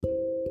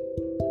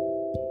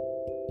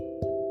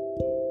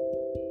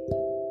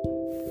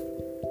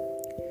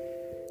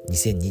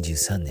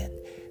2023年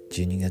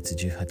12月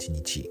18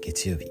日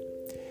月曜日、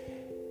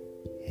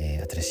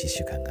新しい1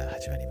週間が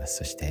始まります。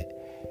そして、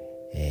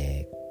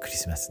クリ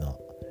スマスの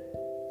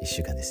1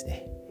週間です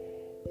ね。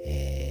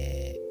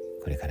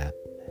これから、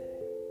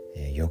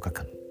8日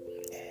間、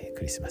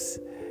クリスマ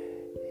ス、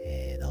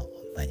の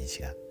毎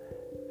日が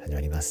始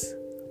まります。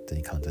本当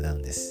にカウントダウ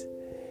ンです。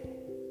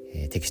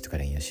テキストか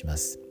ら引用しま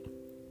す。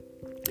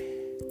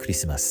クリ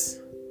スマ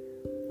ス、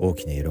大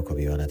きな喜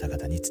びをあなた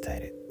方に伝え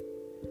る。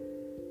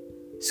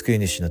救い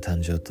主の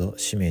誕生と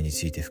使命に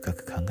ついて深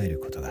く考える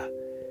ことが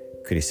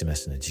クリスマ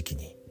スの時期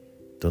に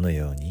どの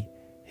ように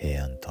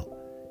平安と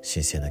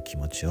神聖な気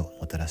持ちを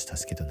もたらす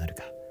助けとなる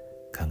か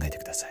考えて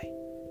ください。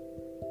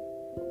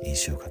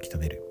印象を書き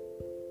留める。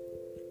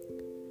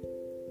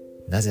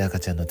なぜ赤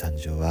ちゃんの誕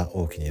生は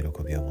大きな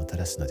喜びをもた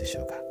らすのでし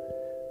ょうか。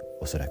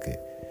おそらく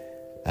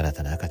新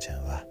たな赤ちゃ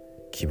んは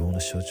希望の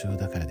象徴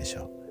だからでし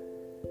ょう。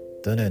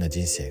どのような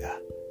人生が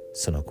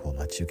その子を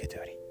待ち受けて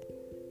おり、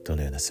ど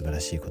のような素晴ら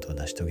しいことを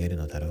成し遂げる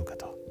のだろうか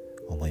と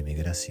思い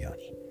巡らすよう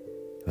に、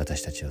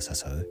私たちを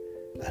誘う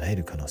あらゆ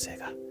る可能性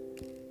が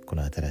こ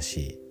の新し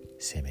い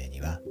生命に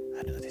は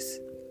あるので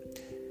す。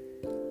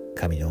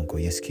神の御子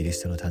イエス・キリ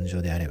ストの誕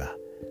生であれば、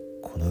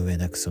この上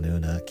なくそのよう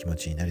な気持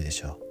ちになるで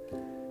しょ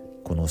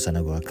う。この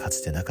幼子はか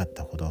つてなかっ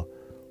たほど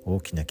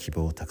大きな希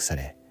望を託さ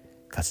れ、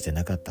かつて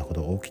なかったほ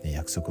ど大きな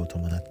約束を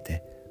伴っ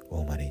てお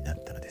生まれにな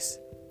ったのです。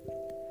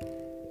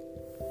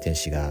天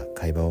使が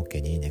貝羽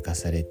桶に寝か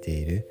されて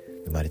い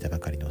る生まれたば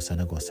かりの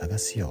幼子を探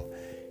すよ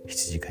う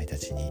羊飼いた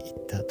ちに言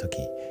ったとき、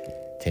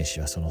天使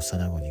はその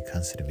幼子に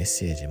関するメッ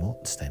セージ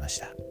も伝えまし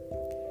た。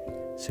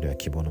それは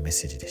希望のメッ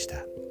セージでし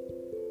た。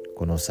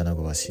この幼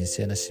子は神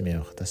聖な使命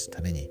を果たす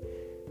ために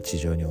地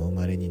上にお生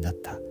まれになっ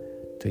た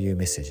という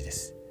メッセージで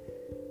す。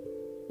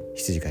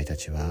羊飼いた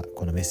ちは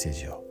このメッセー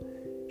ジを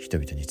人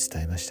々に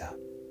伝えました。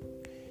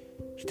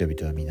人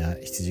々は皆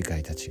羊飼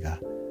いたちが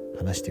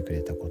話してく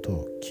れたこと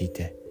を聞い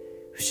て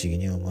不思議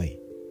に思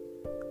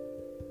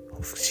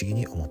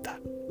った。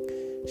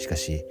しか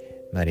し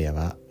マリア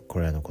はこ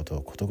れらのこと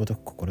をことごと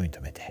く心に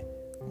留めて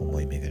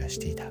思い巡らし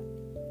ていた。今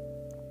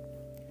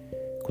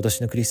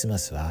年のクリスマ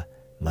スは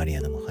マリ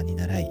アの模範に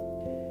倣い、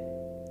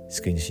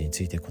救い主に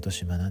ついて今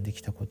年学んで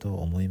きたこと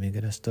を思い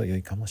巡らすと良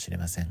いかもしれ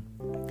ません。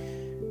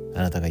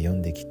あなたが読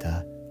んでき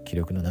た記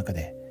録の中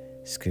で、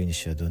救い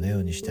主はどの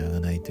ようにして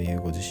贖いとい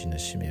うご自身の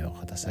使命を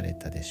果たされ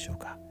たでしょう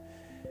か。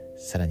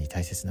さらに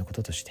大切なこ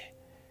ととして、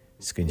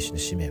救い主の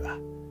使命は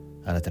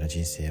あなたの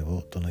人生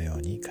をどのよ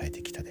うに変え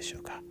てきたでしょ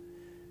うか。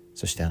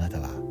そしてあな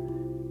たは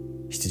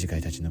羊飼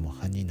いたちの模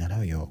範に倣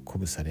うよう鼓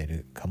舞され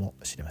るかも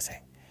しれませ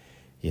ん。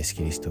イエス・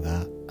キリスト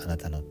があな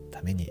たの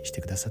ためにして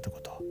くださった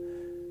ことを、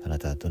あな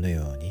たはどの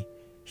ように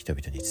人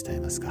々に伝え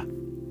ますか。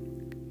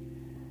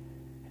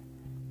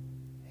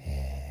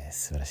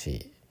素晴らし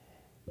い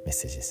メッ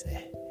セージです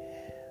ね。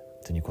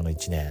本当にこの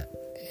1年、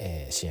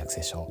新約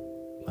聖書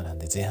を学ん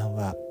で、前半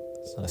は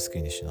その救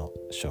い主の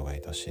生涯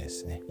としてで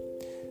すね、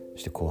そ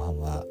して後半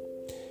は、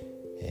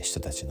人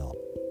たちの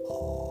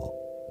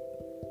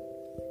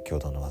共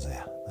同の技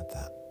や、ま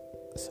た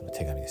その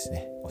手紙です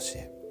ね、教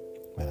え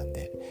学ん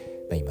で、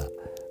今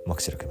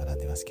黙示録学ん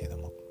でますけれど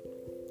も、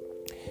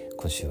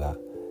今週は、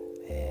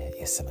イ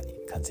エス様に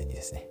完全に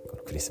ですね、こ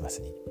のクリスマ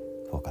スに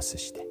フォーカス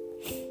して、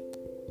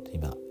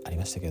今あり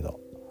ましたけど、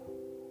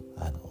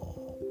本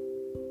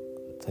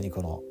当に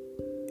この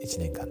1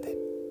年間で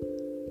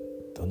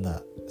どん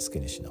な救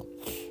い主の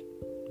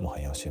模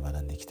範や教えを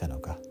学んできたの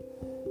か、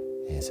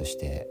そし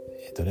て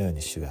どのよう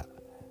に主が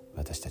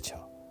私たちを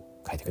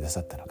変えてくだ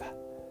さったのか、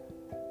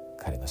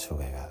彼の生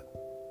涯が、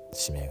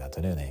使命が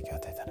どのような影響を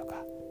与えたの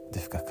かで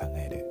深く考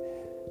える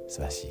素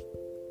晴らしい、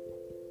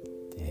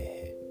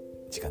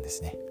時間で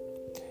すね。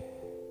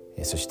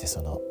そして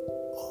その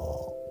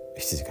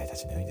羊飼いた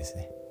ちのようにです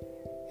ね、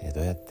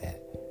どうやっ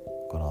て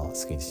この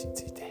救い主に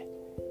ついて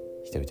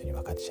人々に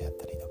分かち合っ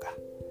たらいいのか、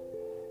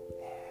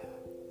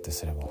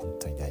それも本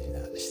当に大事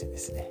な視点で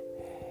すね。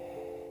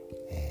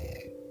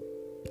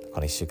こ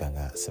の1週間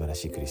が素晴ら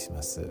しいクリス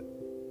マス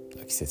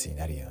の季節に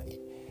なるよう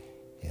に、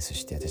そ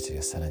して私たち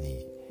がさら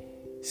に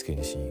救い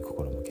主に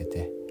心を向け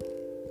て、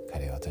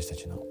彼を私た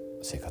ちの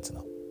生活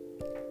の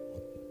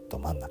ど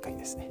真ん中に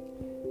ですね、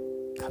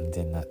完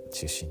全な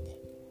中心に、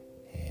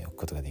置く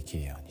ことができ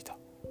るようにと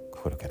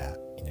心から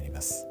祈りま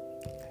す。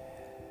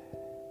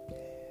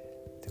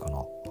でこ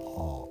の、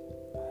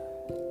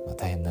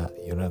大変な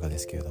世の中で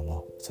すけれど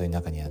も、そういう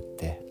中にあっ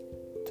て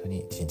本当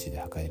に人知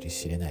で計り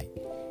知れない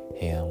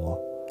平安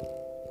を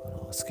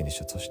救い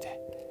主を通して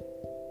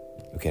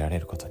受けられ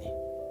ることに、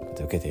ま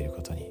た受けている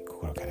ことに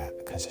心から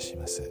感謝し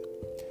ます。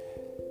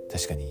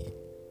確かに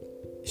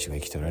主が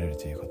生きておられる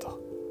ということ、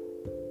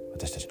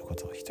私たちのこ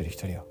とを一人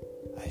一人を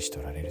愛して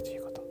おられるとい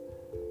うこと、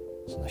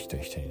その一人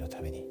一人の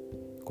ために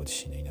ご自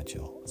身の命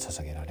を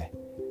捧げられ、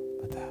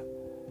また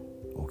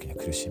大きな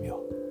苦しみ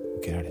を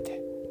受けられ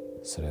て、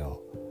それ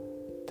を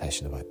耐え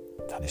忍ば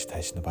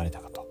れた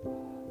かと、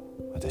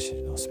私た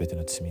ちのすべて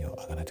の罪を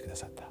あがなってくだ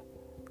さった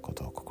こ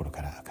とを心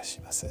から明か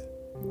します。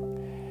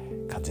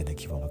完全な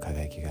希望の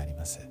輝きがあり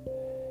ます。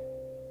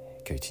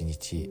今日一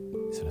日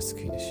その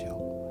救い主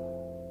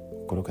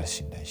を心から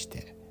信頼し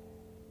て、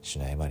主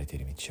の歩まれてい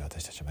る道を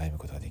私たちも歩む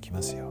ことができ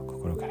ますよう、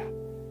心から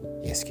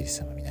イエス・キリ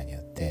ストの皆によ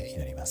って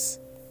祈りま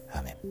す。ア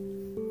ーメ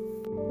ン。